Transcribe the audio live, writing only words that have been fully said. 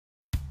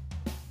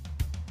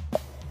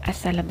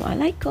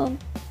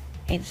Assalamualaikum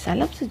and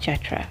Salam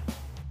Sejahtera.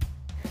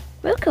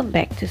 Welcome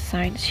back to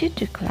Science Year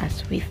 2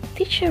 class with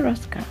Teacher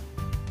Rosca.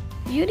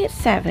 Unit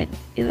 7,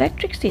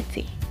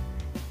 Electricity.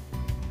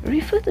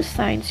 Refer to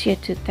Science Year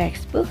 2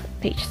 textbook,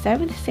 page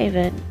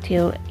 77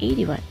 till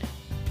 81.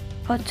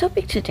 Our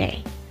topic today,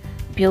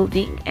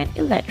 building an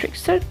electric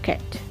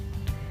circuit.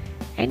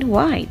 And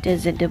why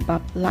doesn't the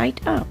bulb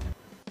light up?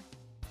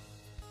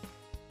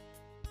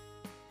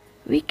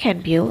 We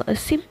can build a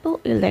simple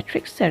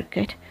electric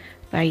circuit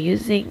by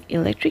using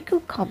electrical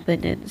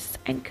components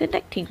and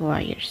connecting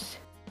wires.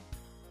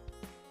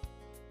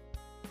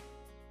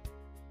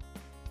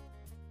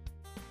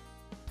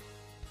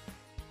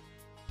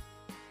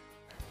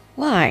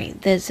 Why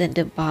doesn't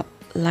the bulb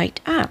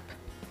light up?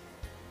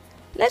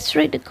 Let's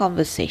read the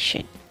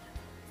conversation.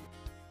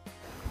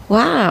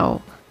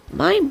 Wow,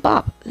 my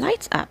bulb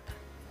lights up.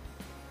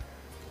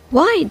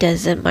 Why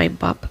doesn't my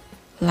bulb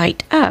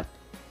light up?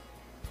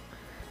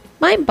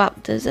 My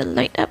bulb doesn't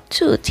light up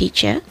too,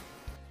 teacher.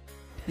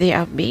 There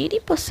are many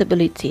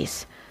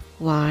possibilities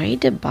why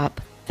the bulb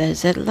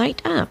doesn't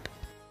light up.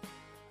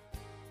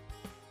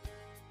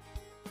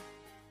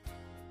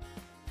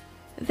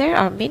 There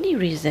are many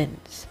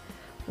reasons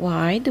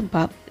why the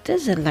bulb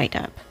doesn't light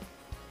up.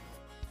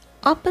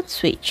 Open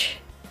switch.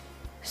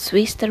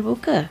 Switch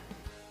terbuka.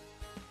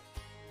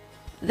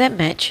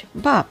 Damage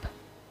bulb.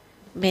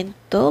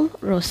 Mentol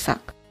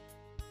rosak.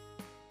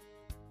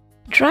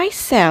 Dry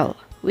cell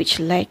which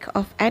lack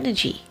of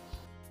energy.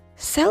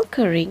 Sel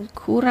kering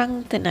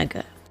kurang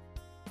tenaga.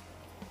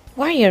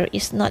 Wire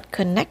is not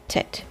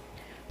connected.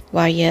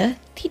 Wire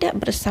tidak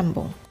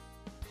bersambung.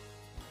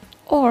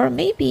 Or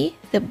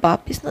maybe the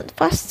bulb is not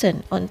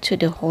fastened onto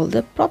the holder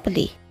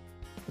properly.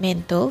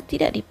 Mentol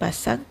tidak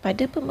dipasang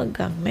pada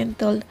pemegang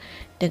mentol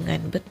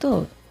dengan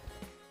betul.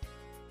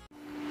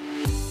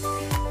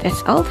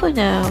 That's all for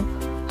now.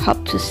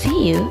 Hope to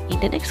see you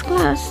in the next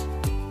class.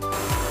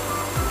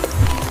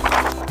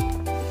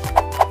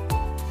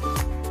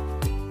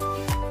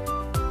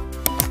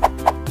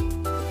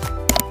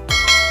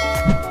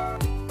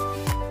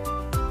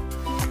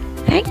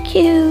 Thank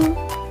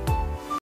you.